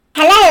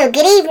Hello,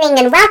 good evening,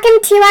 and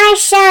welcome to our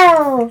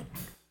show.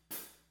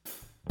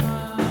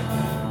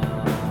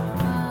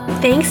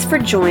 Thanks for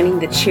joining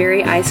the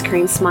Cherry Ice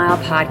Cream Smile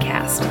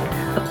podcast,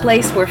 a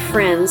place where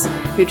friends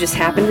who just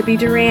happen to be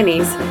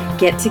Duranis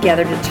get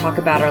together to talk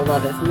about our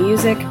love of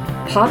music,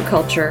 pop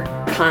culture,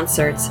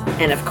 concerts,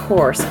 and of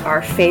course,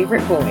 our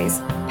favorite boys,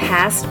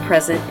 past,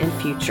 present, and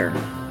future.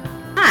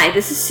 Hi,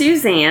 this is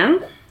Suzanne.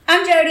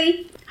 I'm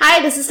Jody.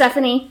 Hi, this is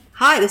Stephanie.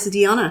 Hi, this is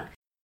Deanna.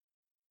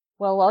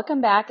 Well, welcome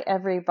back,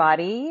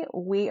 everybody.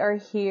 We are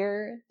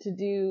here to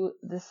do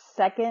the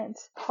second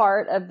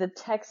part of the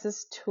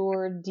Texas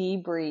Tour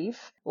debrief.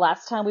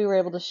 Last time we were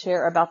able to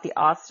share about the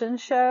Austin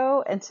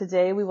show, and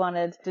today we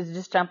wanted to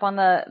just jump on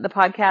the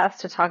podcast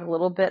to talk a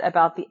little bit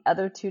about the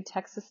other two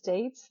Texas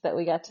states that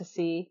we got to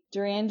see.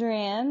 Duran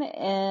Duran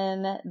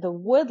in the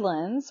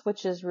Woodlands,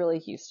 which is really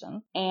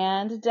Houston,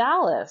 and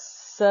Dallas.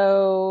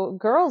 So,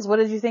 girls, what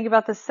did you think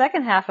about the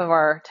second half of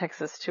our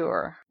Texas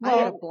tour? I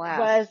had a blast.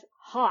 It was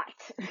hot.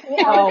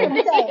 Yeah, I was going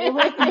to say, it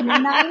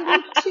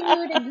was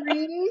 92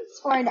 degrees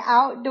for an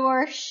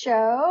outdoor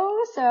show,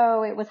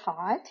 so it was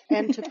hot.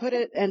 And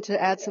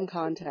to add some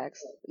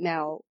context,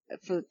 now,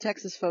 for the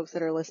Texas folks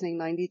that are listening,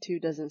 92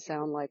 doesn't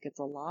sound like it's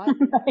a lot,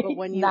 but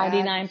when you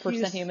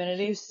 99%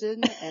 humidity.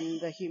 Houston and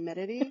the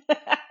humidity,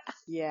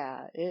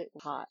 yeah, it's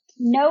hot.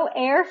 No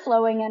air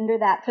flowing under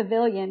that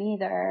pavilion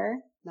either.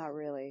 Not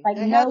really. Like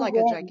they no had like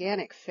wind. a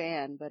gigantic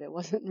fan, but it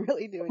wasn't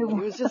really doing it.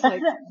 It was just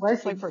like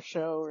for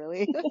show,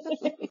 really.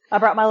 I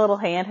brought my little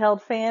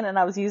handheld fan and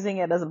I was using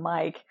it as a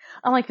mic.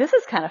 I'm like, this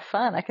is kind of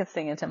fun. I can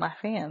sing into my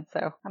fan,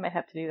 so I may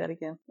have to do that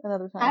again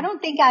another time. I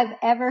don't think I've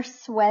ever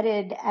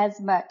sweated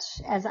as much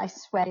as I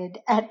sweated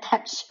at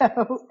that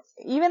show.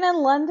 Even in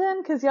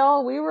London, because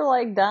y'all, we were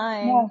like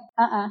dying.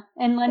 No,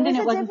 in London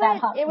it wasn't that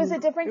hot. It was a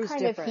different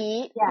kind of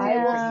heat. Yeah,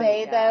 I will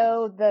say yeah.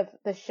 though,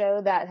 the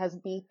show that has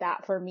beat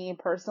that for me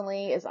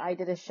personally is I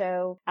did a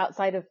show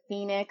outside of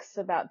Phoenix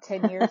about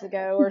 10 years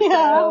ago or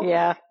so.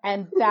 Yeah.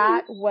 And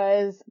that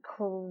was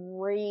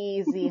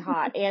crazy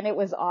hot. And it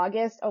was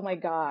August. Oh my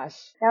gosh.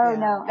 Oh, Yeah.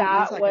 no.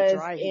 That like was a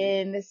dry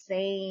heat.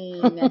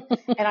 insane.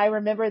 And I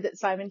remember that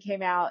Simon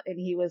came out and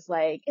he was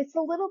like, it's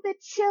a little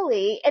bit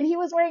chilly. And he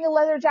was wearing a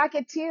leather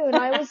jacket too. And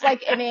I was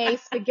like in a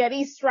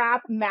spaghetti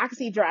strap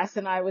maxi dress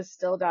and I was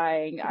still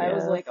dying. I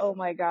was like, oh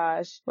my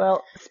gosh.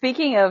 Well,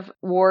 speaking of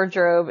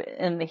wardrobe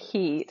in the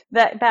heat,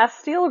 that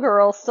Bastille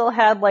girl still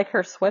had like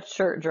her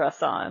sweatshirt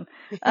dress on.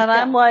 And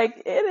I'm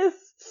like, it is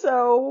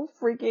so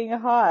freaking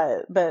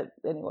hot. But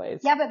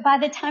anyways. Yeah, but by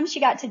the time she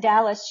got to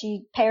Dallas,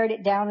 she pared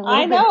it down a little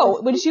I bit. know,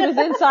 when she was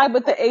inside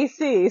with the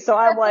AC. So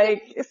I'm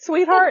like,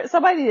 sweetheart,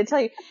 somebody need to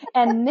tell you.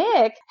 And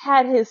Nick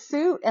had his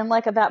suit and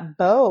like that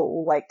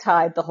bow like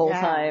tied the whole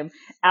time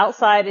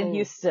outside in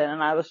Houston.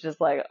 And I was just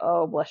like,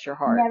 oh, bless your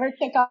heart. Never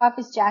took off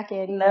his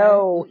jacket either.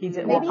 No, he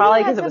didn't. Well, Maybe probably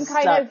he had because it was some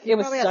kind stuck. of- It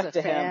was Probably stuck has to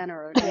a fan him.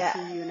 or an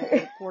AC unit,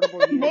 a portable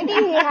unit. Maybe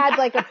he had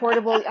like a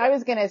portable, I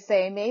was going to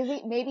say,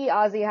 maybe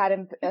Ozzy had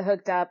him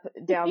hooked up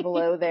down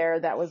below there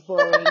that was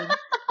blowing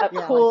up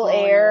cool like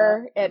blowing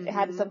air. up. It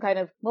had some kind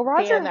of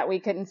Roger, fan that we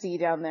couldn't see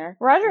down there.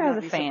 Roger has Not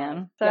a be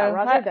fan. So Yeah,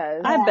 Roger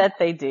does. I bet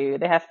they do.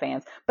 They have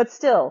fans. But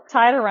still,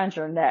 tied around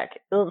your neck.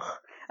 Ugh.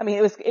 I mean,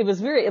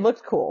 it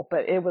looked cool,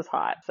 but it was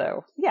hot.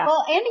 So yeah.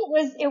 Well, and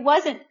it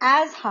wasn't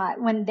as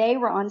hot when they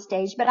were on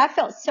stage, but I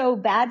felt so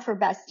bad for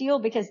Bastille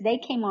because they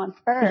came on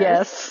first.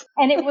 Yes.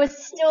 And it was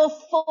still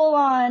full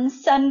on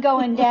sun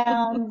going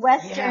down,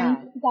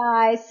 western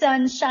sky,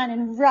 sun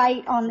shining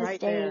right on the Right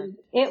stage. there.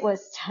 It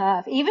was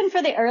tough. Even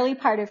for the early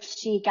part of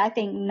CHIC, I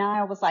think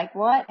Niall was like,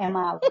 what am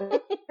I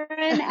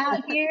wearing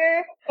out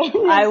here?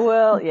 I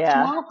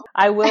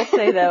will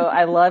say though,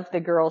 I loved the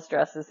girls'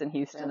 dresses in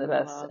Houston the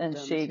best and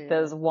them chic. too.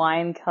 Those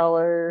wine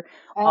color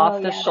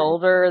off the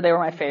shoulder, they were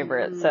my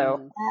favorite. So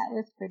that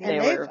was pretty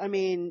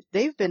And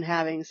they've been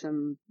having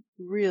some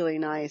really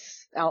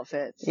nice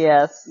outfits.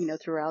 yes.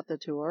 Throughout the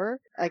tour.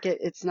 Like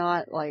it's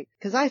not like,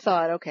 cause I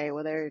thought, okay,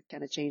 well, they're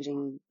kind of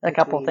changing A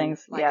couple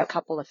things, like yeah. a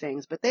couple of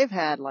things, but they've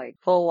had like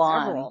Full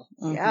on. several.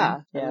 Mhm. Yeah.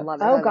 Yeah. I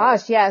love it. Oh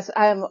gosh, yes.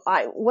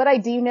 What I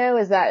do know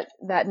is that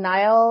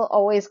Niall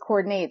always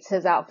coordinates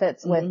his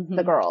outfits with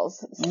the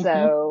girls.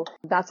 So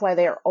that's why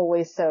they are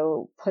always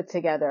so put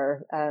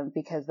together,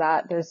 because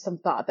there's some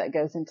thought that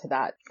goes into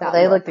that.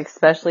 They look. looked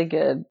especially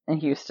good in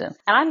Houston.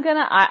 And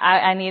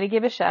I need to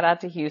give a shout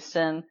out to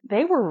Houston.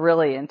 They were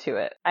really into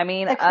it. I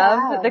mean,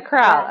 of the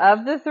crowd,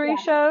 of the three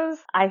shows,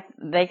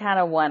 they kind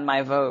of won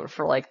my vote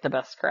for like the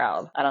best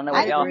crowd. I don't know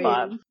what y'all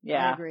thought.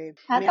 Yeah. I agree.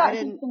 I thought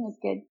Houston was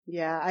good.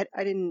 Yeah,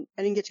 I didn't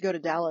get to go to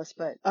Dallas,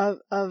 but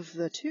of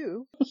the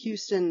two,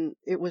 Houston,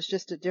 it was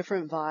just a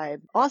different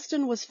vibe.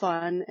 Austin was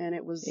fun and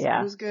it was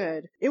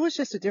good. It was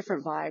just a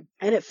different vibe,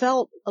 and it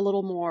felt a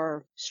little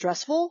more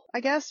stressful,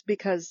 I guess,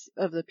 because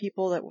of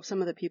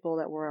some of the people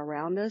that were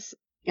around us.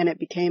 and it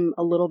became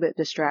a little bit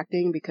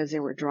distracting because they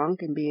were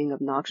drunk and being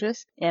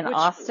obnoxious. In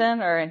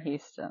Austin or in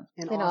Houston?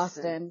 In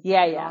Austin.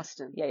 Yeah.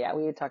 Austin. Yeah.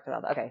 We had talked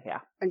about that. Okay. Yeah.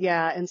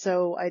 Yeah. And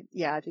so I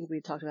think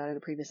we talked about it in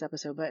a previous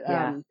episode,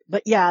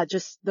 but yeah,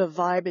 just the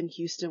vibe in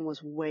Houston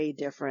was way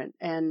different.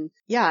 And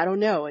yeah, I don't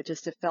know. It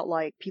felt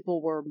like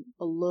people were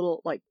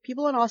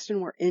people in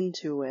Austin were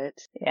into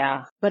it.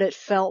 Yeah. But it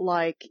felt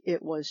like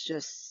it was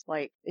just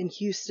like in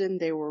Houston,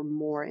 they were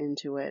more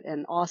into it.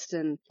 And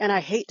Austin, and I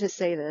hate to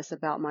say this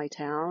about my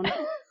town,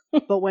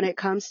 but when it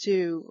comes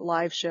to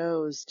live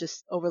shows,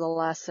 just over the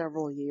last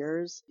several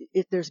years,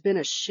 there's been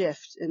a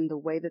shift in the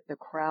way that the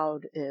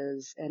crowd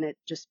is, and it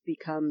just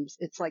becomes,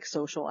 it's like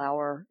social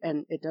hour,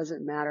 and it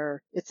doesn't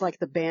matter. It's like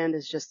the band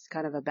is just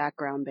kind of a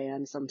background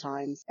band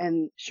sometimes.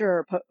 And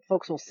sure,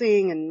 folks will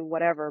sing and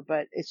whatever,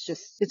 but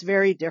it's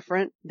very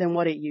different than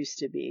what it used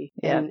to be.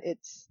 Yeah. And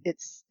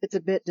it's a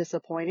bit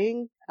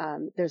disappointing.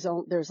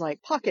 There's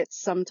like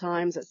pockets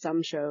sometimes at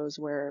some shows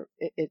where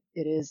it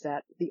is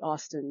that the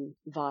Austin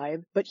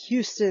vibe, but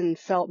Houston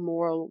felt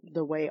more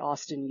the way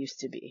Austin used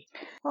to be.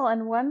 Well,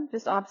 and one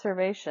just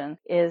observation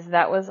is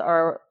that was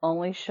our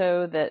only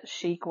show that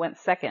CHIC went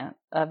second.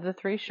 Of the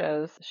 3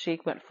 shows,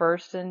 CHIC went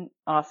first in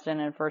Austin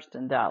and first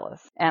in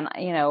Dallas. And,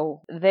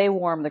 they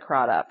warmed the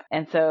crowd up.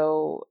 And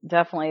so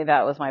definitely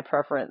that was my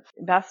preference.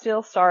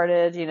 Bastille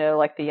started,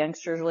 like the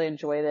youngsters really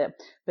enjoyed it,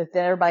 but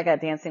then everybody got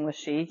dancing with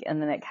CHIC,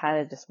 and then it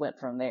kind of just went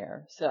from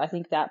there. So I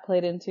think that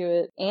played into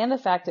it. And the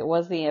fact it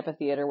was the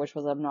amphitheater, which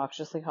was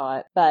obnoxiously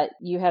hot, but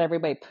you had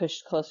everybody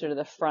pushed closer to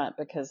the front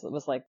because it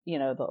was like,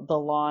 the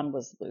lawn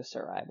was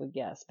looser, I would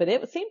guess. But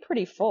it seemed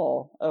pretty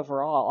full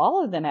overall.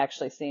 All of them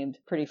actually seemed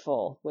pretty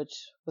full, which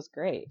was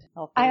great.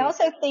 I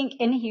also think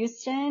in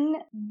Houston,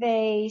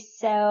 they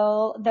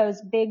sell those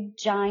big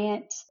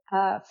giant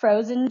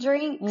frozen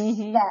drinks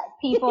that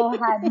people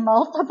had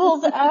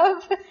multiples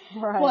of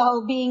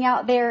while being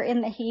out there in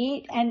the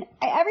heat. And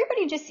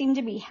everybody just seemed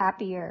to be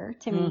happier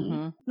to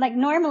me. Like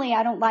normally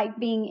I don't like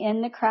being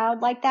in the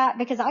crowd like that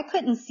because I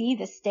couldn't see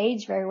the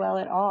stage very well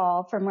at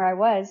all from where I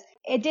was.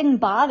 It didn't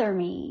bother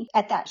me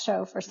at that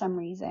show for some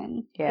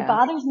reason. Yeah. It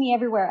bothers me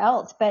everywhere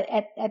else. But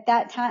at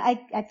that time,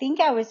 I think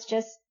I was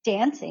just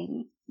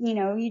dancing.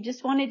 You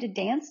just wanted to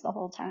dance the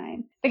whole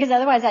time because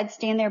otherwise I'd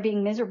stand there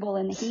being miserable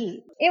in the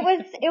heat. It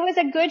was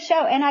a good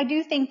show. And I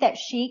do think that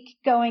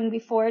CHIC going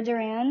before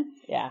Duran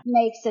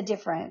makes a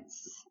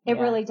difference. It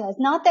really does.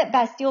 Not that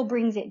Bastille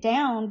brings it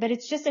down, but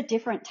it's just a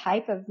different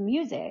type of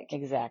music.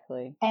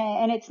 Exactly.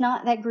 And it's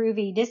not that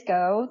groovy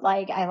disco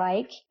like I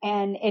like.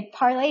 And it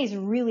parlays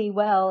really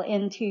well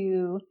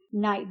into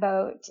Night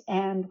Boat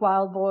and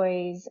Wild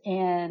Boys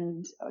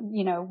and,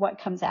 what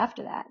comes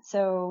after that.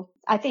 So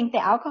I think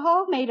the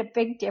alcohol made a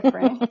big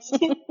difference.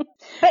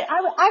 But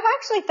I've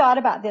actually thought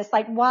about this.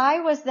 Like,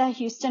 why was the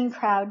Houston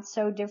crowd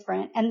so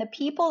different? And the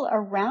people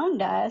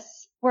around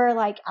us were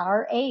like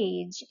our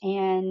age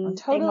and I'm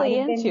totally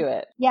into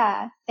it.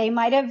 Yeah. They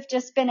might have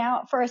just been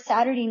out for a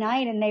Saturday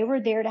night and they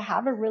were there to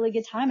have a really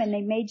good time and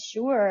they made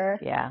sure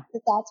that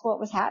that's what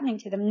was happening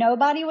to them.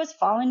 Nobody was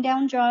falling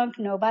down drunk.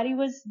 Nobody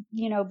was,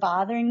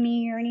 bothering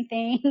me or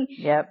anything.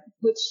 Yep.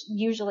 Which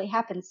usually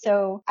happens.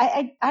 So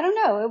I don't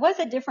know. It was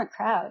a different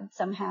crowd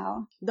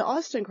somehow. The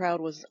Austin crowd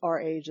was our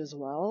age as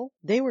well.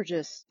 They were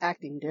just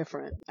acting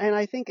different. And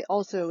I think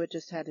also it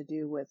just had to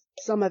do with,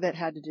 some of it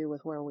had to do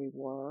with where we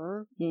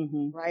were.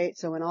 Right?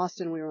 So in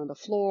Austin, we were on the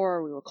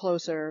floor, we were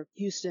closer.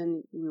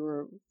 Houston, we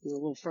were a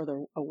little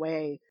further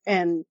away.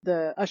 And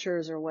the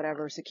ushers or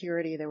whatever,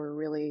 security, they were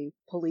really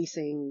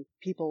policing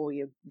people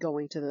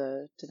going to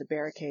the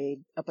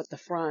barricade up at the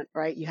front,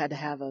 right? You had to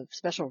have a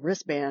special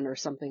wristband or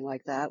something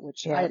like that,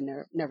 which I had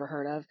never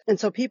heard of. And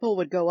so people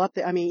would go up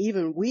there. I mean,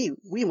 even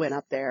we went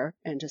up there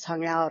and just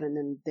hung out, and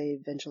then they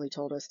eventually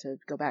told us to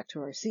go back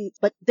to our seats.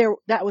 But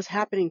that was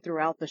happening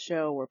throughout the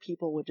show where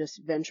people would just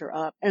venture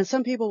up, and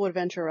some people would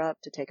venture up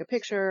to take a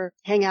picture,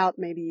 hang out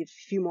maybe a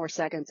few more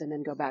seconds, and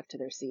then go back to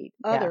their seat.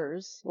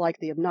 Others, like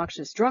the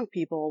obnoxious drunk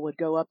people, would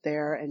go up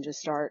there and just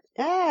start,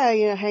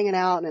 hanging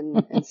out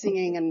and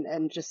singing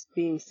and just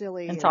being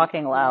silly. And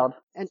talking loud.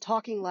 And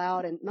talking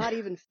loud and not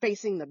even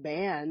facing the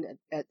band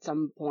at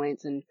some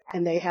points. And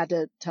they had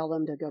to tell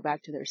them to go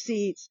back to their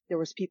seats. There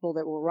was people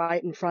that were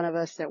right in front of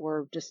us that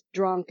were just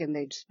drunk and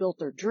they'd spilt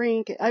their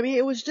drink. I mean,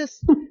 it was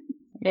just...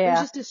 It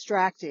was just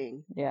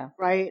distracting. Yeah.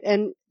 Right?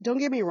 And don't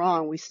get me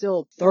wrong, we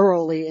still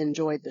thoroughly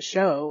enjoyed the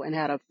show and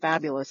had a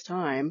fabulous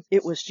time.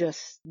 It was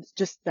just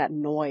that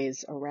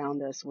noise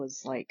around us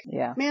was like,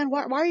 man,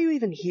 why are you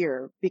even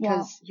here?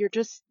 Because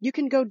you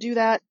can go do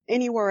that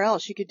anywhere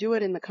else. You could do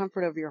it in the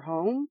comfort of your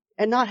home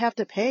and not have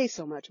to pay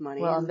so much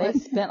money. Well, they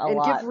spent a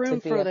lot and give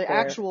room to for the there.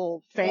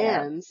 Actual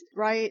fans,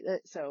 right?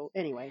 So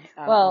anyway,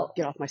 I'll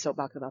get off my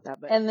soapbox about that.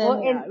 But and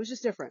then, it was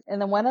just different.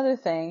 And then one other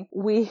thing,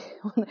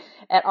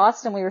 at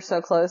Austin we were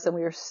so close and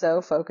we were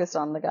so focused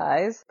on the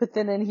guys, but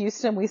then in in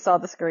Houston, we saw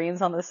the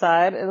screens on the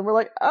side and we're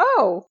like,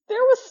 oh, there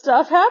was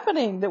stuff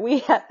happening that we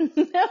hadn't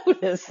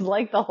noticed,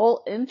 like the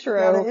whole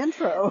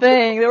intro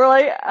thing. They were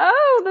like,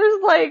 oh,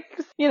 there's like,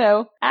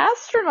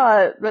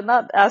 astronaut, but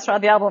not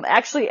astronaut the album,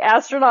 actually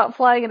astronaut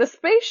flying in a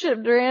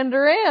spaceship, Duran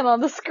Duran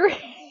on the screen.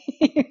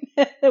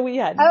 We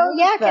had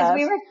because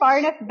we were far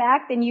enough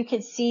back then you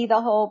could see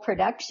the whole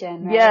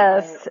production, right?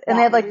 Yes, and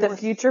they had like the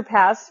future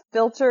past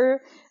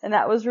filter, and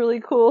that was really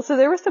cool. So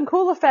there were some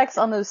cool effects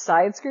on those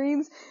side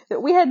screens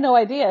that we had no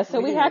idea. So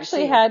we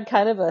actually had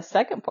kind of a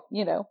second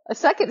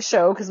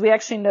show because we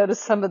actually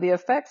noticed some of the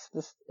effects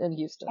in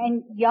Houston.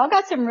 And y'all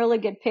got some really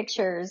good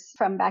pictures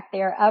from back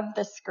there of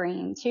the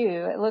screen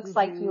too. It looks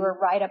like you were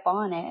right up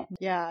on it.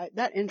 Yeah,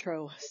 that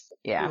intro was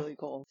really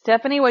cool.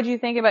 Stephanie, what do you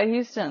think about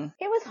Houston?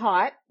 It was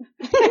hot.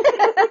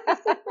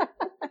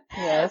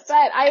 Yes.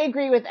 But I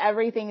agree with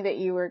everything that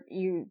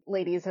you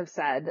ladies have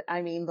said.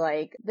 I mean,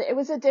 like, it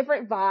was a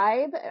different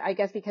vibe, I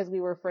guess because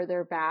we were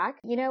further back,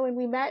 and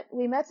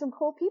we met some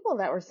cool people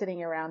that were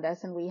sitting around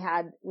us, and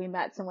we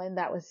met someone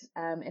that was,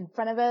 in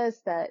front of us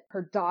that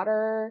her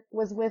daughter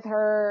was with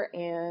her,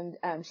 and,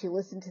 she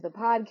listened to the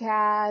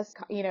podcast.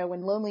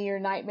 When Lonely Your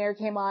Nightmare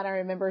came on, I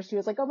remember she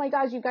was like, oh my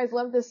gosh, you guys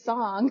love this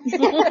song.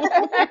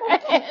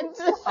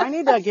 I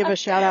need to give a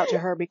shout out to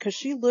her because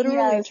she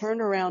literally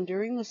turned around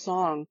during the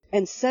song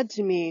and said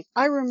to me,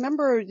 I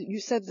remember you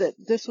said that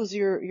this was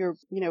your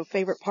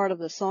favorite part of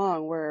the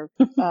song where,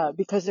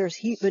 because there's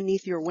heat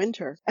beneath your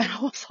winter. And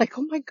I was like,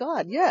 oh my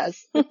God,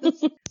 yes.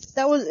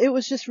 It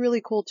was just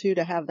really cool too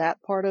to have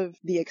that part of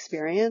the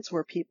experience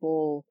where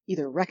people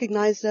either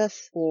recognized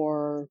us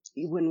or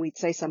when we'd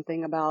say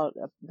something about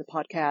the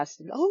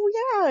podcast, oh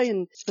yeah.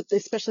 And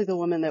especially the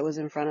woman that was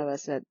in front of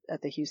us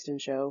at the Houston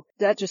show,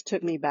 that just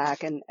took me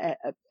back and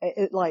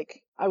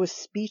I was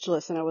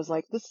speechless and I was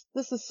like,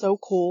 this is so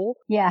cool.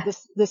 Yeah.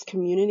 This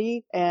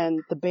community and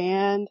the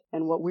band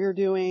and what we're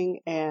doing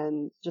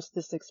and just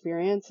this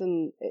experience.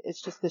 And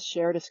it's just this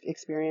shared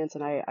experience.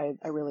 And I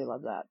really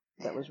love that.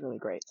 That was really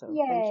great. So thank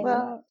you for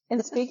that.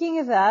 And speaking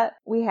of that,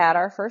 we had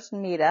our first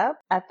meetup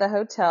at the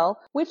hotel,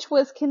 which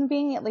was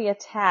conveniently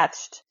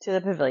attached to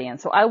the pavilion.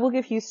 So I will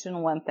give Houston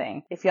one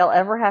thing. If y'all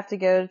ever have to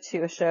go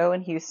to a show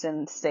in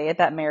Houston, stay at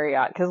that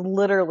Marriott, because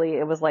literally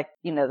it was like,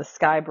 the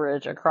sky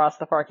bridge across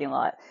the parking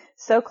lot.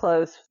 So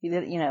close. You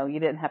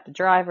didn't have to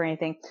drive or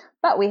anything.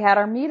 But we had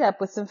our meetup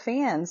with some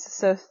fans.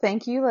 So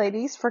thank you,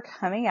 ladies, for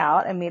coming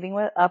out and meeting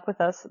up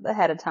with us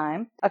ahead of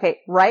time.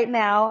 Okay, right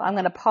now I'm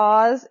going to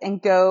pause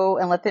and go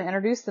and let them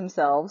introduce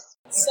themselves.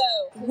 So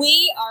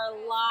we are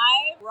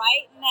live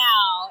right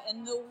now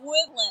in the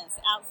woodlands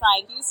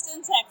outside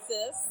Houston,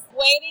 Texas,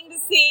 waiting to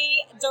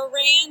see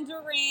Duran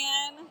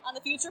Duran on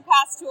the Future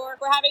Past Tour.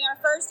 We're having our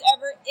first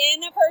ever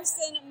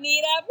in-person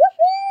meetup.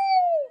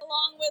 Woohoo!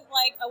 Along with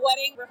like a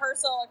wedding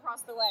rehearsal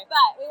across the way.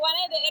 But we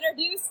wanted to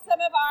introduce some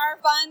of our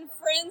fun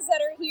friends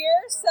that are here.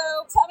 So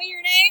tell me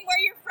your name,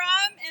 where you're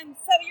from, and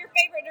some of your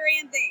favorite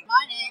Duran things.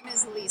 My name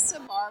is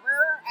Lisa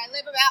Barber. I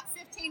live about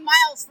 15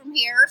 miles from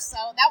here, so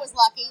that was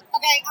lucky.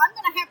 Okay, I'm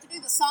going to have to do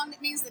the song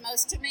that means the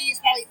most to me.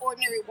 It's probably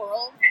Ordinary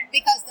World,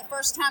 because the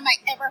first time I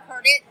ever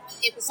heard it,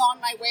 it was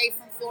on my way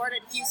from Florida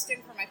to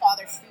Houston for my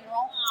father's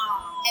funeral.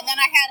 Aww. And then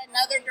I had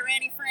another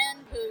Duranie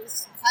friend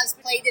whose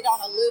husband played it on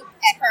a loop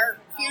at her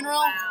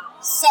funeral. Wow.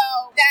 So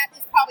that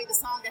is probably the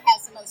song that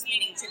has the most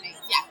meaning to me.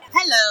 Yeah.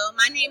 Hello,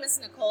 my name is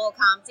Nicole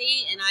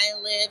Compte, and I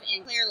live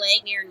in Clear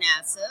Lake near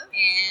NASA.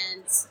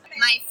 And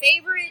my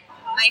favorite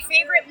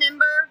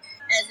member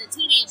as a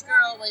teenage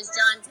girl was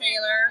John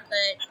Taylor,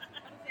 but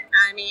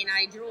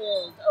I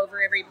drooled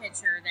over every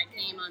picture that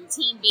came on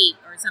Teen Beat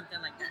or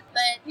something like that.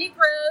 But Nick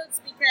Rhodes,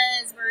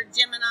 because we're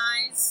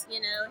Geminis,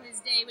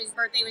 his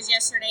birthday was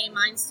yesterday,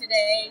 mine's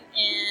today,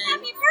 and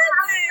happy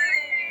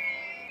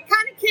birthday!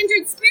 Kind of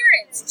kindred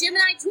spirits,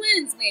 Gemini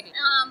twins maybe.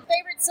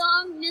 Favorite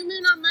song, New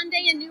Moon on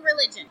Monday and New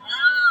Religion. Oh,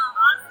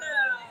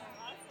 awesome.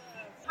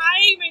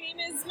 Hi, my name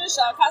is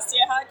Michelle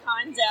Castilleja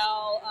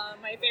Condell.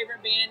 My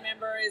favorite band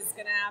member is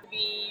going to have to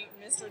be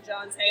Mr.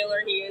 John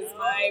Taylor. He is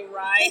my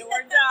ride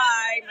or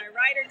die.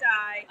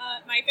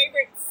 My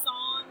favorite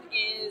song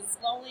is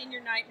Lonely in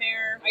Your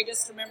Nightmare. I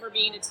just remember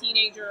being a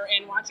teenager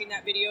and watching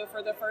that video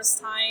for the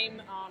first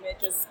time. It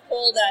just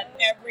pulled at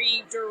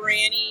every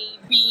Duranie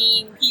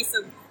being piece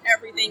of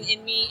everything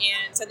in me,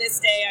 and to this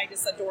day I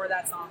just adore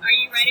that song. Are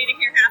you ready to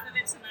hear half of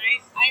it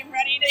tonight? I'm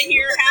ready to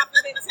hear half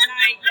of it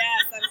tonight.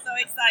 Yes, I'm so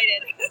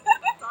excited.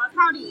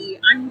 Howdy,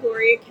 I'm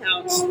Gloria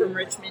Couch from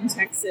Richmond,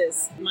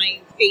 Texas.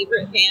 My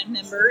favorite band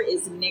member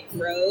is Nick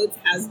Rhodes,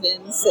 has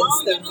been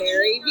since the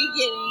very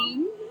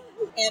beginning.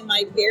 And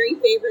my very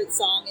favorite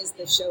song is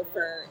The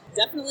Chauffeur.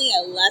 Definitely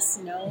a less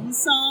known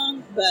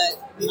song,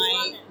 but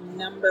my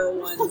number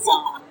one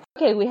song.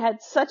 okay, we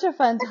had such a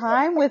fun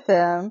time with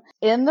them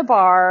in the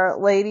bar,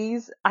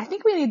 ladies. I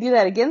think we need to do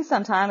that again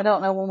sometime. I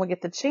don't know when we'll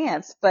get the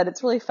chance, but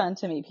it's really fun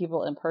to meet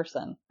people in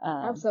person.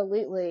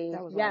 Absolutely.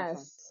 That was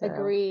yes. So.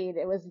 Agreed.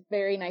 It was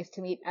very nice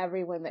to meet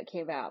everyone that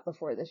came out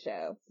before the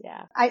show.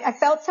 Yeah. I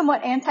felt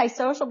somewhat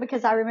antisocial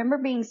because I remember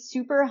being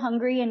super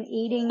hungry and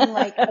eating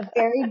like a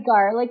very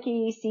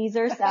garlicky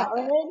Caesar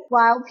salad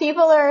while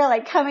people are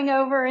like coming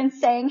over and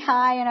saying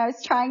hi, and I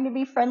was trying to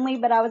be friendly,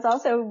 but I was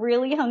also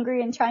really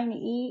hungry and trying to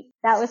eat.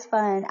 That was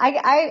fun.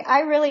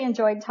 I really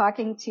enjoyed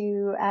talking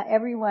to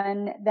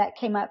everyone that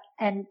came up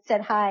and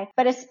said hi,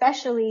 but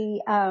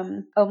especially,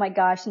 oh my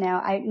gosh,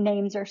 now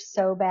names are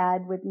so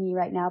bad with me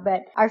right now,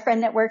 but our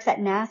friend that works at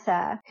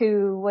NASA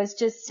who was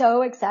just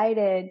so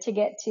excited to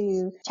get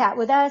to chat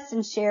with us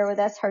and share with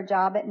us her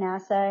job at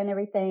NASA and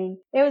everything.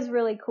 It was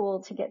really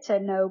cool to get to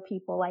know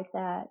people like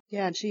that.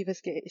 Yeah, and she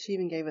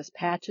even gave us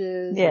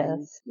patches.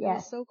 Yes. It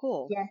was so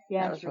cool. Yes.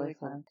 That was really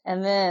fun.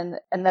 And then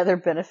another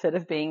benefit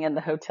of being in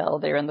the hotel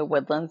there in the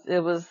Woodlands,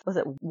 was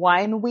it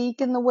Wine Week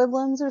in the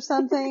Woodlands or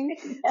something?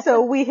 Yes.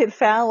 So we had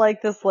found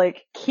like this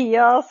like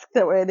kiosk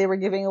that they were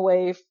giving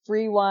away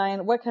free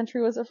wine. What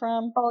country was it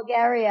from?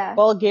 Bulgaria.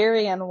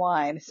 Bulgarian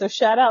wine. So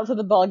shout out to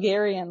the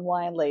Bulgarian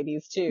wine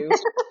ladies too.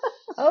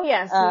 Oh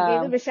yes, we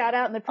gave them a shout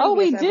out in the previous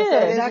we episode.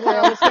 did. Exactly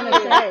what I was going to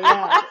say.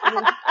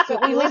 Yeah.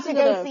 So we went to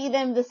go see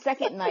them the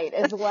second night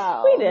as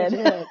well. We did.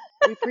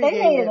 We They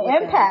made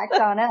an impact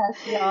on us,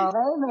 y'all.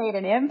 They made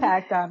an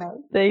impact on us.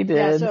 They did.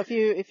 Yeah, so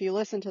if you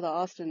listen to the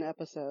Austin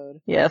episode,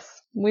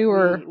 yes,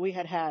 we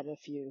had a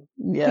few.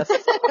 Yes.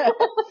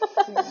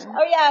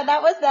 Oh yeah,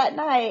 that was that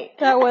night.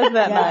 That was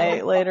that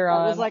night later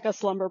on. It was like a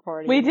slumber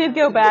party. We did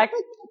go back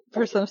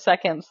for some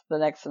seconds the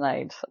next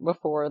night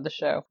before the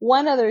show.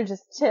 One other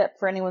just tip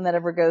for anyone that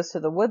ever goes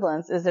to the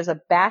Woodlands is there's a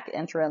back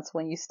entrance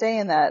when you stay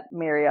in that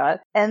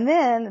Marriott. And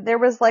then there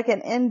was like an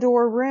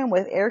indoor room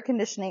with air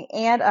conditioning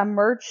and a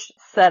merch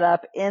set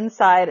up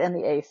inside in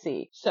the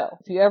AC. So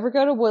if you ever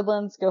go to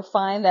Woodlands, go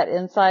find that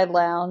inside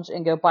lounge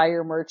and go buy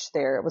your merch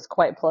there. It was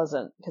quite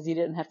pleasant because you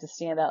didn't have to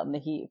stand out in the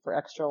heat for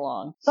extra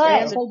long.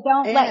 But they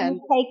don't let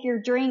you take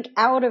your drink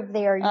out of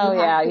there. You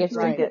have to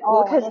drink it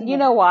all. Well, because you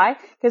know why?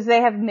 Because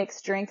they have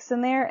mixed drinks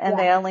in there and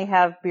they only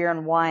have beer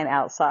and wine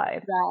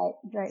outside.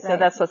 Right. So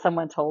that's what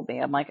someone told me.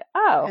 I'm like,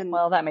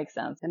 well, that makes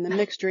sense. And the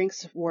mixed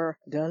drinks were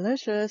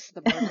delicious.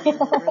 The burgers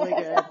were really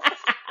good.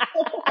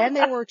 And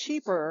they were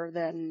cheaper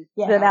than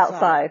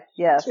outside.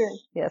 Yes. True.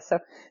 Yes. So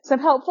some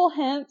helpful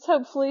hints,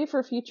 hopefully,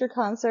 for future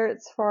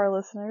concerts for our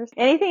listeners.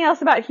 Anything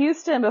else about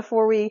Houston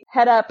before we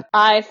head up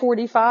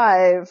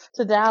I-45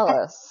 to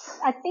Dallas?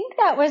 I think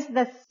that was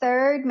the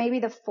third, maybe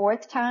the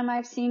fourth time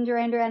I've seen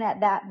Duran Duran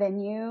at that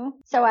venue.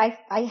 So I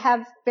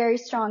have very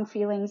strong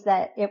feelings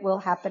that it will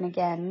happen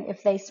again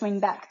if they swing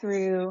back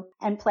through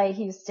and play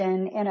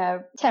Houston in a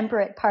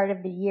temperate part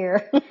of the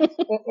year.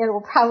 it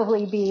will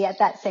probably be at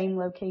that same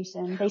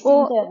location. They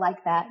seem to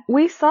like that.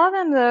 We saw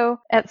them though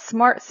at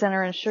Smart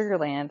Center in Sugar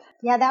Land.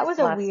 Yeah, that was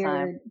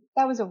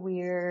a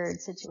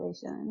weird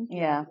situation.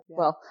 Yeah.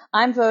 Well,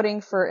 I'm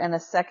voting for in a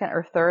second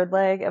or third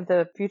leg of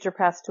the Future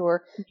Past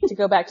Tour to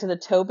go back to the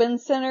Tobin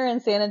Center in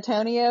San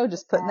Antonio.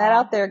 Just putting that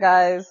out there,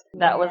 guys.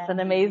 That was an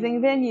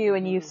amazing venue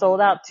and you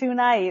sold out 2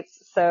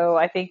 nights. So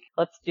I think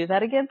let's do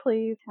that again,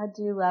 please. I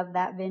do love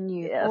that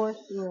venue. Yes. For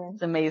sure.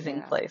 It's an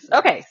amazing place.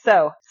 Okay.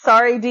 So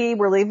sorry, Dee,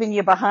 we're leaving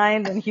you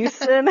behind in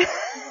Houston.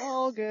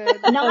 All good.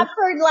 Not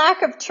for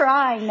lack of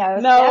trying, though.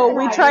 No,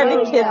 we tried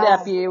to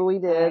kidnap you. We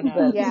did.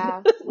 But.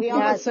 Yeah. We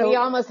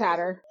almost had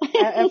her.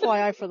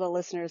 FYI for the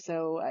listeners,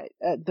 so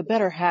the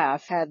better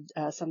half had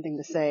something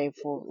to say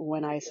for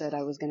when I said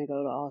I was going to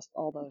go to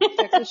all the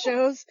Texas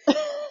shows.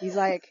 He's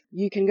like,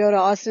 you can go to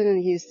Austin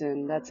and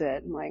Houston. That's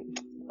it. I'm like,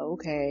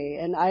 okay.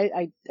 And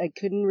I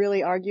couldn't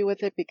really argue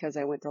with it because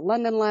I went to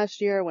London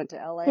last year, went to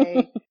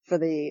LA for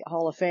the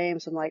Hall of Fame.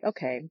 So I'm like,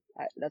 okay,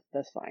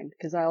 that's fine.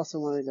 Because I also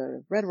want to go to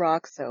Red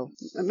Rocks. So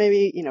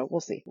maybe,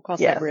 we'll see. We'll cross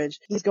that bridge.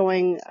 He's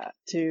going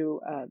to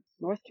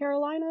North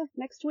Carolina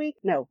next week.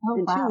 No,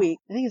 in 2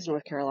 weeks. I think it's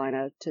North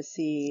Carolina to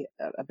see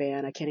a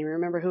band. I can't even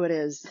remember who it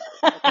is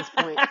at this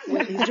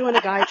point. He's doing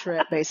a guy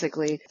trip,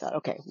 basically. Thought,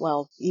 okay,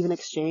 well, even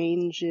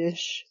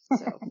exchange-ish.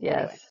 So, yes.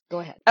 Anyway, go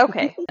ahead.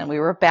 Okay. And we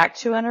were back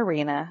to an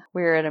arena.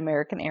 We were at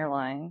American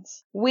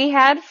Airlines. We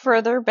had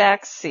further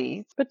back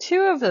seats, but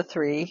 2 of the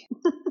 3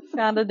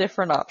 found a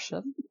different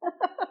option,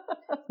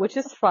 which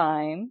is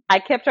fine. I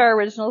kept our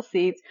original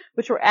seats,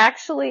 which were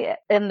actually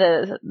in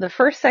the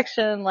first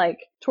section, like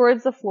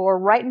towards the floor,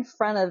 right in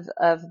front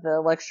of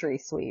the luxury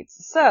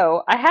suites.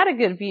 So I had a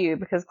good view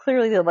because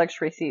clearly the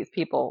luxury seats,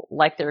 people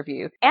like their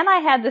view. And I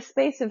had the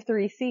space of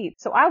 3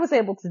 seats. So I was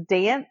able to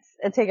dance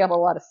and take up a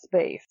lot of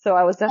space. So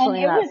I was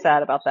definitely not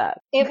sad about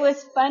that. It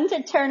was fun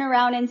to turn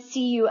around and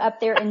see you up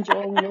there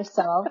enjoying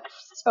yourself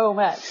so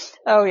much.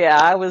 Oh yeah,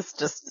 I was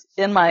just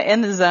in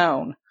the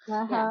zone.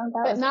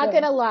 But not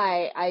gonna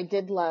lie, I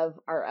did love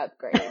our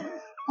upgrade.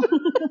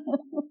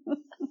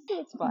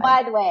 It's fine.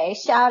 By the way,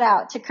 shout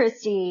out to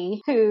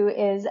Christy, who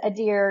is a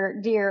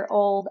dear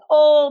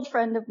old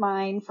friend of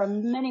mine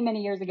from many,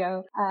 many years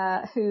ago,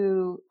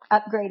 who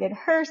upgraded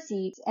her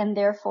seats and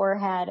therefore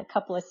had a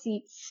couple of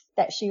seats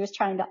that she was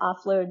trying to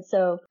offload.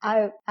 So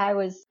I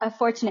was a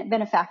fortunate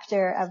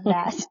benefactor of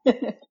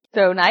that.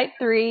 So night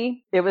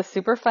 3, it was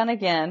super fun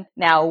again.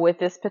 Now with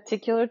this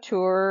particular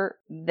tour,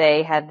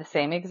 they had the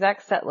same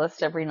exact set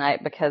list every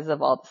night because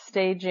of all the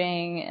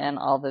staging and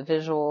all the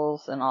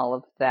visuals and all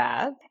of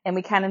that. And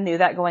we kind of knew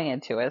that going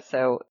into it.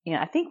 So,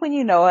 I think when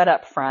you know it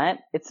up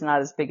front, it's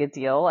not as big a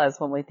deal as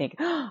when we think,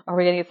 are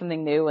we going to get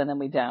something new? And then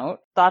we don't.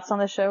 Thoughts on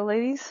the show,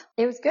 ladies?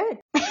 It was good.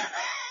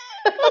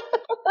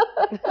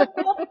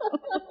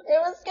 It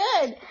was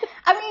good.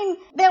 I mean,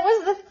 that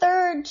was the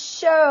third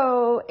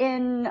show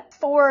in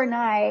 4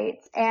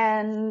 nights,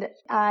 and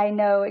I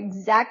know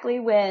exactly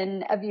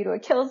when A View to a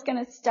Kill is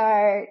going to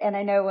start, and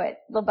I know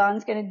what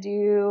LeBon's going to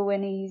do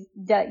when he's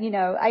done.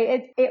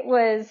 It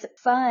was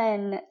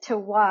fun to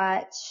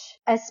watch,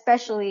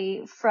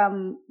 especially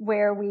from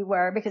where we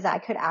were, because I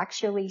could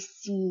actually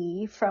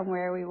see from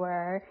where we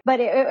were.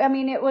 But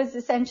it was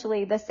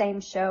essentially the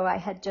same show I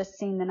had just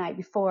seen the night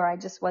before. I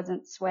just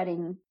wasn't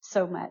sweating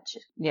so much.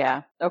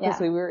 Yeah. Okay,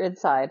 so we were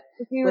inside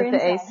with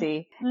the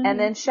AC. Mm-hmm. And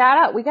then shout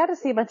out, we got to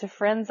see a bunch of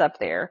friends up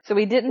there. So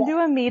we didn't do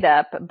a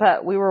meetup,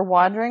 but we were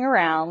wandering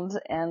around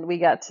and we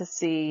got to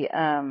see,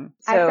 our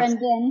friend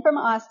Ben from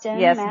Austin.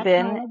 Yes, Matt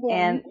Ben.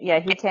 And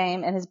he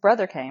came and his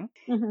brother came.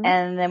 Mm-hmm.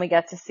 And then we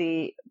got to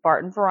see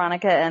Bart and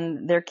Veronica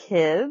and their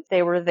kids.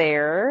 They were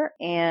there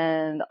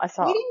and I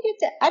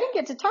didn't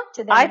get to talk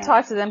to them. I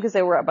talked to them because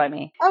they were up by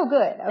me. Oh,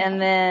 good. Okay.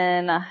 And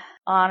then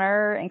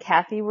Honor and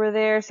Kathy were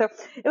there. So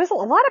it was a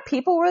lot of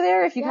people were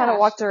there if you kind of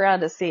walked around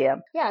to see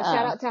them. Yeah,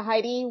 shout out to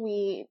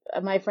Heidi.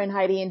 My friend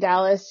Heidi in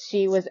Dallas,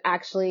 she was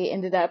actually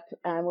ended up,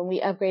 when we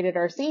upgraded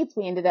our seats,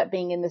 we ended up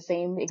being in the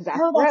same exact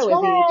row as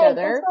each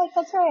other.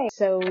 That's right.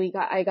 So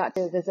I got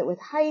to visit with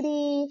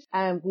Heidi.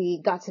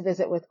 We got to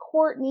visit with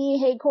Courtney.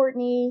 Hey,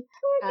 Courtney.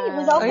 Courtney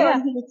was also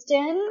in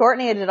Houston.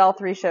 Courtney did all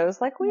 3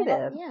 shows like we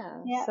did.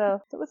 Yeah. So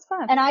it was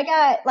fun. And I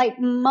got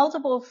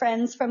multiple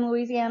friends from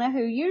Louisiana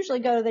who usually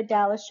go to the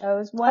Dallas shows.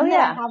 One that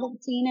I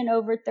haven't seen in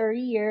over 30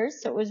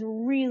 years. So it was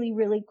really,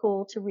 really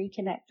cool to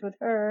reconnect with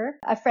her.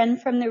 A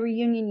friend from the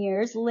reunion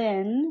years,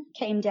 Lynn,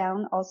 came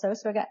down also.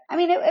 So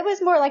it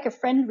was more like a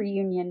friend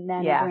reunion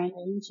than a Grand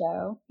Reunion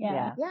show.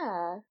 Yeah.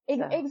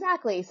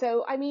 Exactly.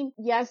 So,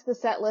 yes, the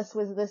set list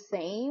was the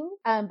same.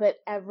 But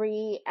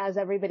as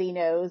everybody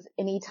knows,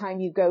 anytime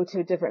you go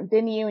to a different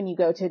venue and you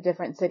go to a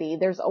different city,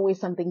 there's always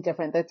something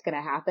different that's going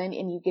to happen.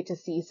 And you get to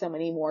see so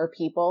many more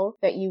people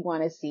that you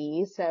want to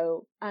see.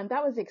 So,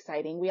 that was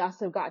exciting. We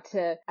also got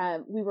to,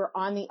 we were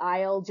on the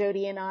aisle,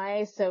 Jody and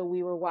I, so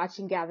we were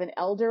watching Gavin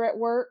Elder at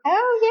work.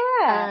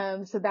 Oh,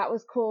 yeah. So that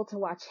was cool to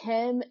watch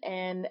him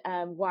and,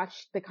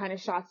 watch the kind of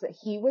shots that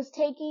he was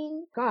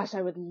taking. Gosh,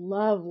 I would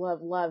love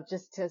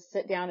just to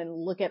sit down and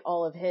look at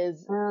all of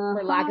his,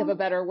 for lack of a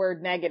better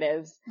word,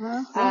 negatives,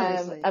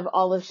 of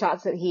all the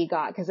shots that he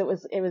got, because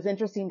it was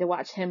interesting to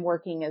watch him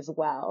working as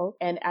well.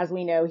 And as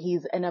we know,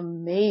 he's an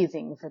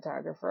amazing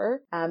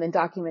photographer, and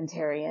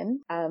documentarian.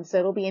 So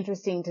it'll be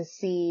interesting to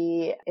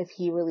see if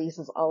he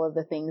releases all of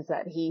the things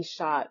that he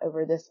shot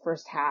over this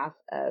first half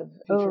of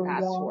Future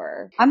Past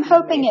Tour. I'm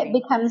hoping it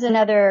becomes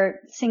another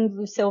Sing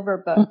Blue Silver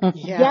book.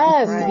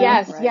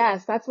 Yes.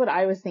 That's what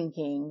I was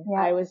thinking.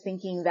 Yeah. I was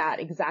thinking that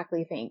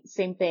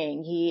same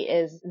thing. He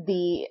is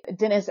the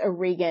Dennis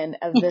O'Regan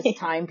of this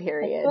time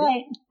period.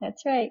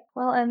 That's right.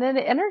 Well, and then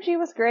the energy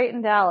was great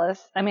in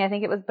Dallas. I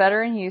think it was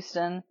better in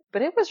Houston,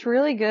 but it was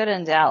really good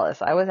in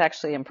Dallas. I was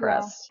actually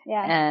impressed.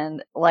 Yeah.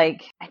 And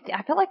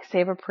I felt like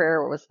Save a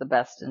Prayer was the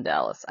best in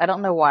Dallas. I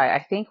don't know why.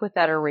 I think with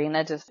that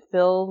arena just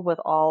filled with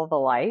all the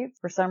lights,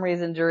 for some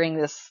reason during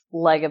this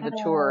leg of the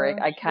tour,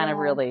 I kind of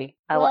really,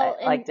 I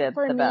liked it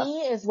the best. For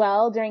me as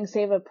well, during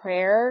Save a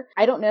Prayer,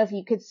 I don't know if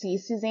you could see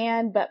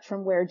Suzanne, but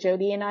from where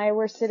Jody and I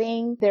were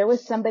sitting, there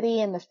was somebody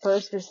in the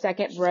first or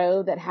second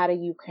row that had a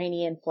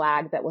Ukrainian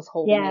flag that was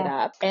holding it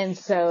up. And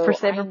so for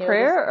Save a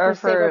Prayer or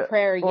for Save a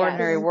Prayer,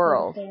 Ordinary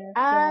World?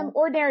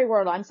 Ordinary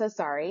World, I'm so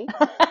sorry.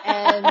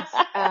 And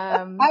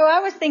I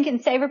was thinking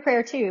Save a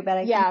Prayer too,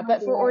 but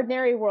but for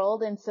Ordinary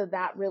World, and so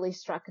that really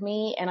struck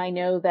me. And I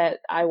know that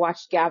I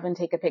watched Gavin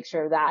take a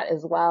picture of that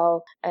as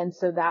well, and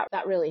so that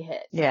really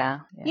hit. Yeah.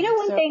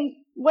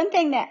 One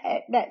thing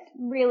that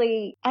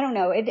really, I don't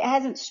know, it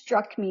hasn't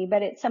struck me,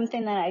 but it's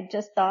something that I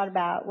just thought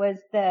about was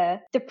the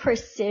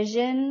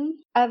precision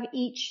of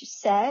each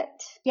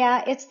set.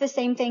 Yeah, it's the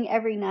same thing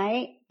every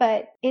night,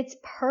 but it's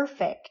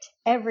perfect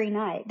every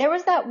night. There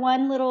was that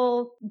one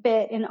little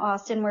bit in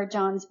Austin where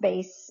John's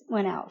bass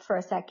went out for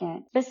a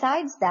second.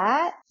 Besides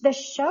that, the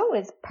show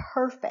is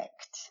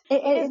perfect.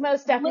 It is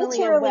most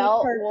definitely a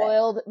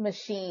well-oiled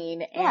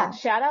machine. And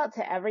shout out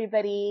to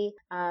everybody.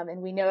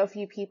 And we know a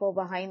few people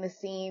behind the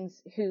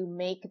scenes who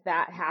make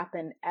that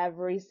happen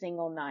every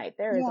single night.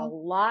 There is a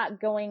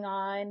lot going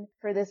on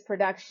for this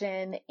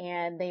production,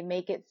 and they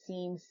make it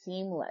seem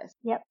seamless.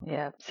 Yep.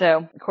 Yeah.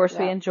 So, of course,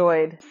 we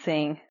enjoyed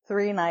seeing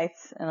 3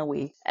 nights in a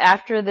week.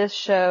 After this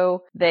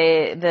show,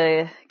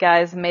 the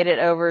guys made it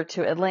over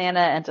to Atlanta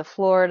and to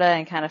Florida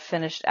and kind of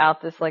finished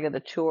out this leg of the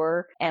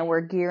tour. And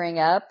we're gearing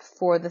up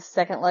for the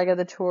second leg of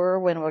the tour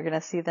when we're going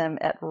to see them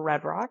at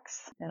Red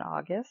Rocks in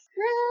August.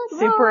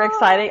 Super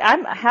exciting.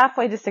 I'm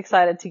halfway just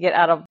excited to get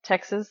out of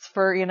Texas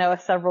for,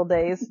 several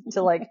days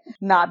to like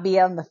not be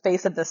on the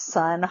face of the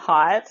sun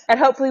hot. And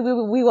hopefully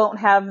we won't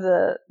have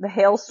the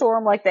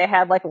hailstorm like they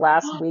had like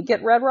last week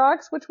at Red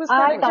Rocks, which was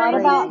kind of crazy.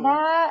 I thought about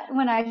that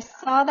when I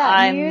saw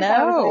that news.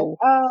 I was like,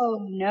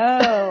 oh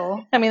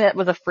no. I mean, that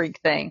was a freak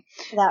thing.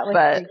 That was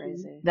pretty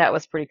crazy. That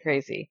was pretty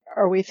crazy.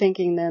 Are we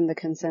thinking then the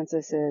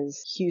consensus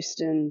is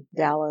Houston,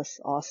 Dallas,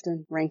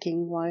 Austin,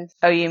 ranking wise?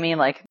 Oh, you mean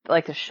like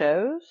the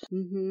shows?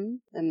 Mm-hmm.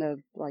 And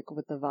the like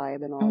with the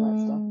vibe and all that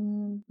stuff.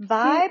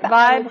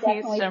 Vibe,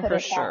 Houston for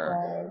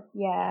sure.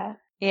 Yeah.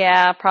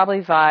 Yeah,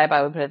 probably vibe.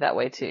 I would put it that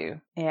way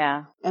too.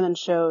 Yeah. And then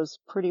shows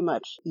pretty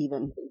much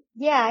even.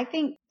 Yeah, I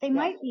think they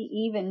might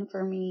be even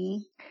for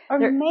me. Or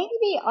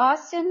maybe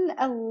Austin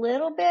a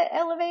little bit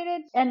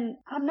elevated, and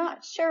I'm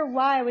not sure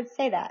why I would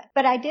say that.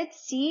 But I did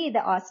see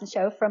the Austin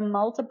show from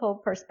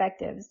multiple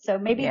perspectives, so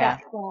maybe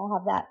that's why I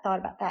have that thought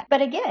about that.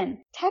 But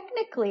again,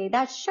 technically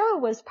that show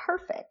was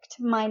perfect,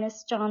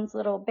 minus John's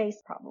little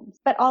bass problems.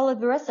 But all of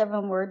the rest of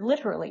them were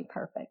literally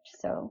perfect,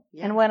 so.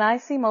 Yeah. And when I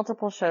see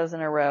multiple shows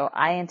in a row,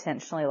 I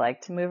intentionally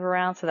like to move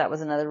around, so that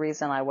was another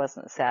reason I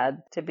wasn't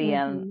sad to be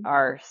in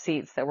our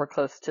seats that were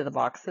close to the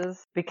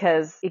boxes,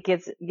 because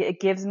it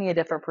gives me a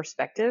different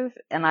perspective,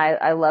 and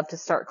I love to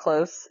start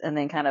close and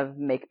then kind of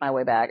make my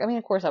way back. I mean,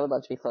 of course I would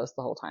love to be close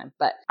the whole time,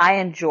 but I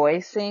enjoy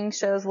seeing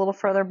shows a little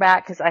further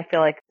back because I feel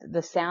like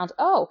the sound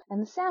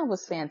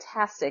was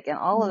fantastic and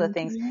all of the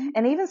things,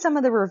 and even some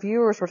of the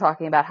reviewers were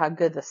talking about how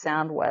good the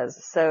sound was.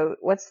 So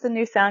what's the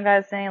new sound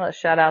guy's name? Let's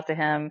shout out to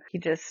him. He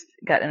just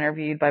got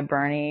interviewed by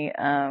Bernie.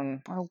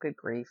 Oh, good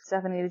grief.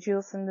 Stephanie, did you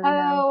listen to him?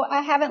 Oh,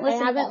 I haven't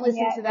listened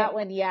to that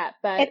one yet,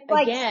 but it's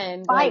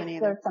again, like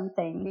Spikes or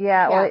something.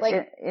 Yeah,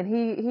 well, and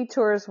he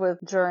tours with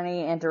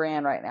Journey and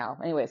Duran right now.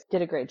 Anyways,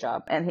 did a great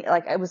job. And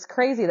it was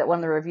crazy that one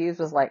of the reviews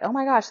was like, oh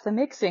my gosh, the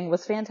mixing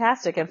was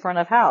fantastic in front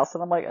of house.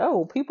 And I'm like,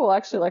 oh, people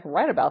actually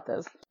write about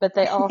this. But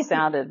they all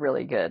sounded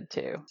really good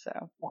too.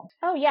 So.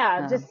 Oh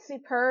yeah, just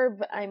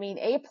superb. I mean,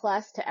 A+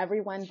 to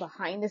everyone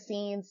behind the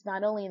scenes,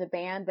 not only the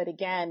band, but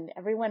again,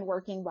 everyone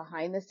working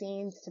behind the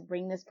scenes to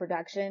bring this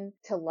production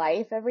to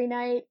life every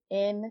night.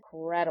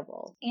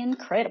 Incredible.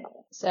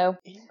 So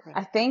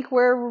I think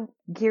we're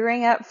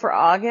gearing up for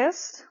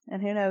August,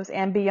 and who knows,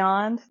 and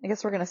beyond. I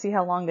guess we're going to see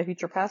how long the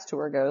Future Past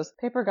tour goes.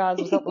 Paper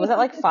Gods, was that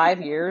like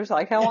 5 years?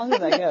 Like, how long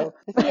did that go?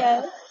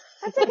 Yes.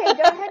 That's okay.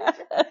 Go ahead.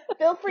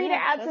 Feel free to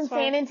add some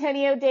San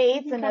Antonio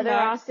dates, another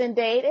Austin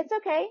date. It's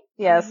okay.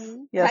 Yes.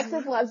 Yes.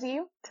 Texas loves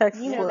you.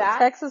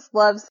 Texas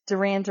loves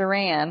Duran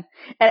Duran.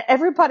 And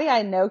everybody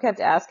I know kept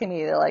asking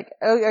me, they're like,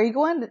 oh, are you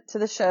going to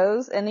the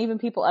shows? And even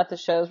people at the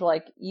shows were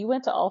like, you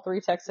went to all 3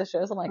 Texas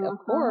shows? I'm like, of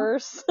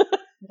course.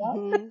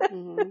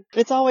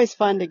 It's always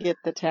fun to get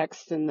the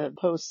text and the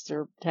posts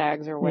or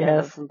tags or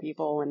whatever from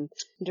people when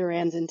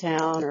Duran's in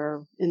town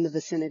or in the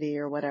vicinity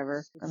or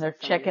whatever. And they're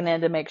checking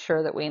in to make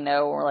sure that we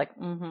know. We're like,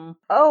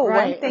 Oh,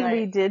 one thing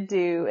we did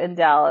do in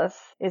Dallas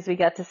is we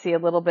got to see a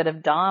little bit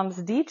of Dom's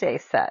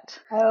DJ set.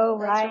 Oh,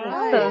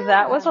 right. So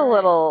that was a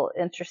little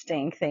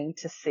interesting thing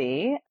to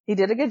see. He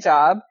did a good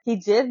job. He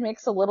did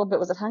mix a little bit.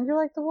 Was it Hungry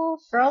Like the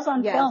Wolf? Girls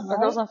on Film. Or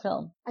Girls on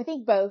Film. I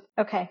think both.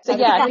 Okay. So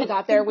yeah, he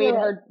got there. We'd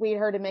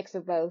heard a mix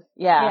of both.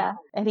 Yeah.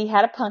 And he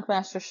had a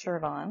Punkmaster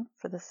shirt on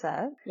for the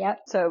set.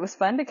 Yep. So it was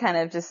fun to kind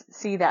of just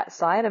see that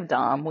side of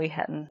Dom. We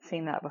hadn't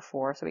seen that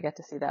before, so we got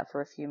to see that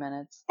for a few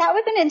minutes. That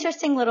was an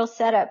interesting little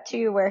setup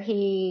too, where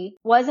he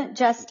wasn't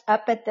just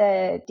up at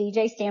the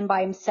DJ stand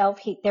by himself.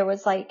 There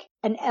was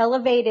an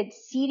elevated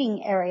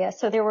seating area,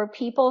 so there were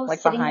people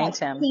sitting behind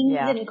him, kings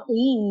and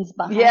queens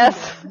behind him.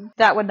 Yes,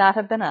 that would not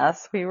have been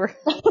us. We were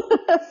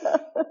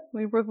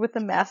with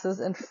the masses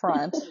in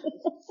front.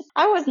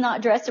 I was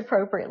not dressed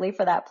appropriately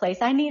for that place.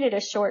 I needed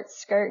a short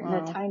skirt and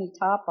a tiny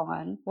top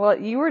on. Well,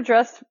 you were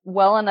dressed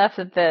well enough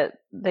that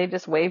they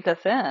just waved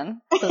us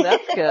in, so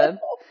that's good.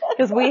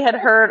 Because we had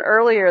heard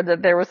earlier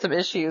that there were some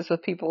issues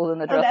with people in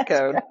the dress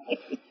code.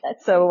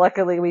 Right. So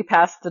luckily we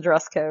passed the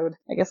dress code.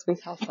 I guess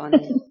How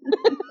funny.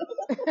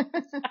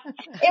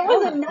 It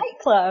was a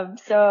nightclub,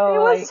 so it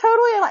was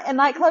totally a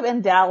nightclub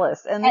in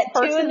Dallas, and this at 2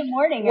 person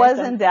a.m. was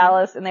in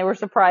Dallas, and they were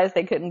surprised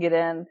they couldn't get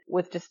in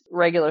with just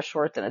regular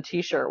shorts and a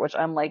t-shirt. Which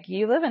I'm like,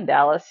 you live in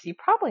Dallas, you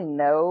probably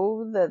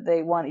know that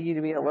they want you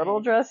to be a little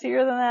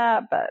dressier than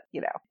that, but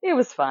it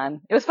was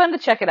fun. It was fun to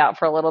check it out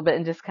for a little bit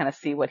and just kind of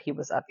see what he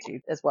was up to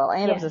as well.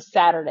 And it was a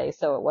Saturday,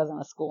 so it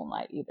wasn't a school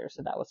night either,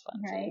 so that was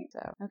fun too.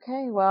 So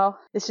okay, well,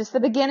 it's just the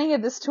beginning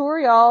of this tour,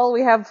 y'all.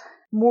 We have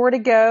more to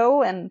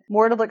go and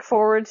more to look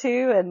forward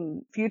to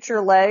and future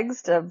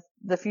legs of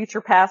the Future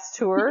Past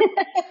tour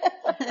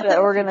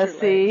that we're going to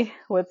see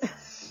what's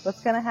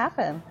going to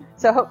happen.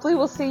 So hopefully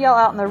we'll see y'all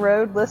out on the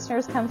road.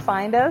 Listeners, come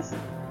find us.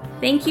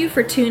 Thank you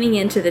for tuning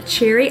in to the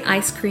Cherry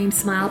Ice Cream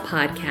Smile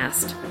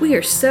podcast. We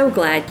are so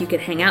glad you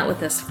could hang out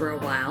with us for a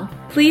while.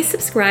 Please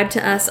subscribe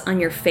to us on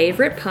your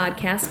favorite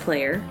podcast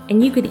player,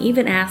 and you can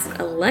even ask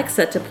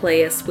Alexa to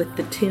play us with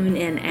the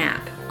TuneIn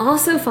app.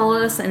 Also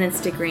follow us on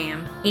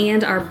Instagram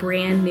and our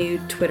brand new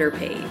Twitter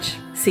page.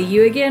 See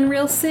you again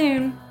real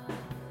soon.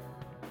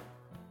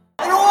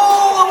 And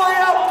all the way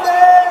up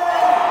there,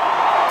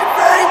 the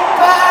very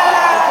back.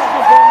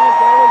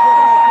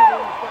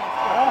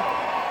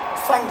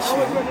 Thank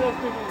you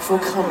for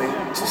coming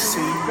to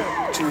see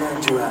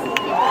Duran Duran.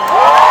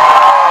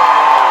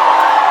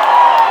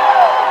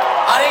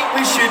 I think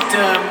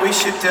we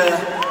should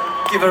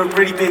give a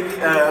really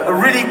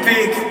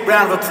big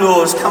round of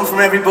applause come from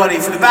everybody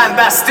for the band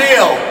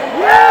Bastille.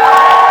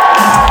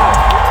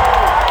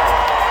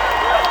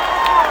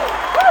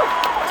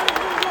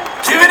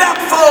 Give it up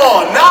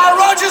for Nile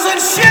Rodgers and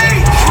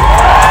CHIC.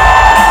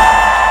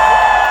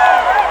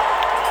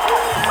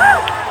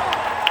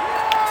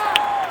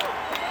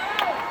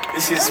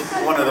 This is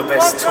one of the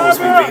best tours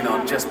we've been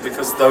on, just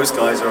because those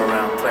guys are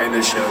around playing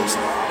their shows.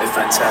 They're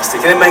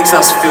fantastic, and it makes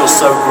us feel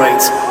so great.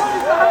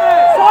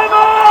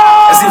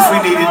 As if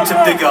we needed to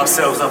big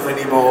ourselves up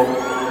anymore.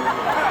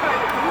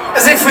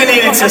 As if we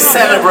needed to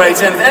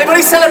celebrate anything.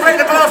 Anybody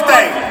celebrating a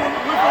birthday?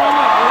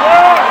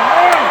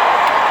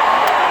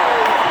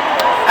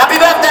 Happy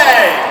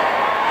birthday!